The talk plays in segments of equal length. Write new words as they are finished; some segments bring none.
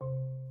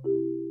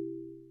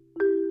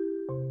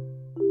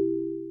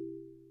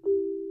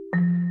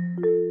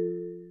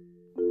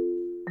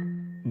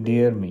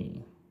Dear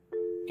me,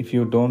 if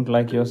you don't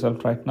like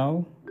yourself right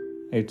now,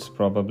 it's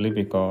probably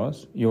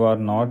because you are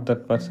not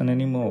that person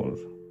anymore.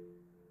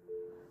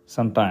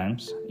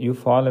 Sometimes you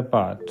fall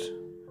apart.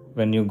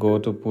 When you go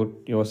to put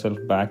yourself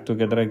back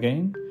together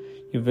again,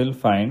 you will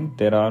find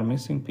there are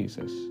missing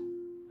pieces.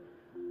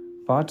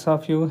 Parts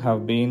of you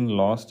have been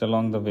lost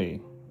along the way,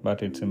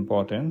 but it's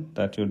important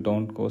that you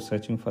don't go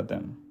searching for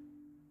them.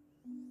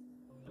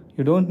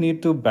 You don't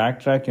need to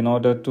backtrack in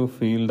order to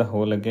feel the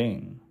whole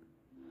again.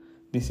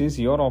 This is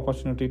your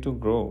opportunity to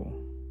grow,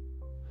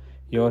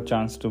 your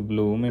chance to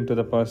bloom into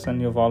the person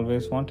you've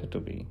always wanted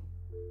to be.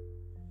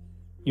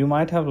 You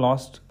might have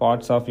lost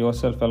parts of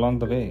yourself along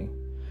the way,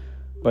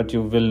 but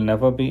you will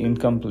never be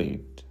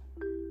incomplete.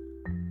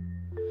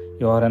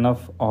 You are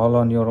enough all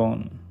on your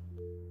own.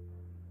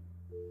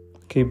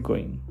 Keep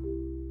going.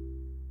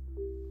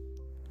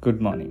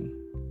 Good morning.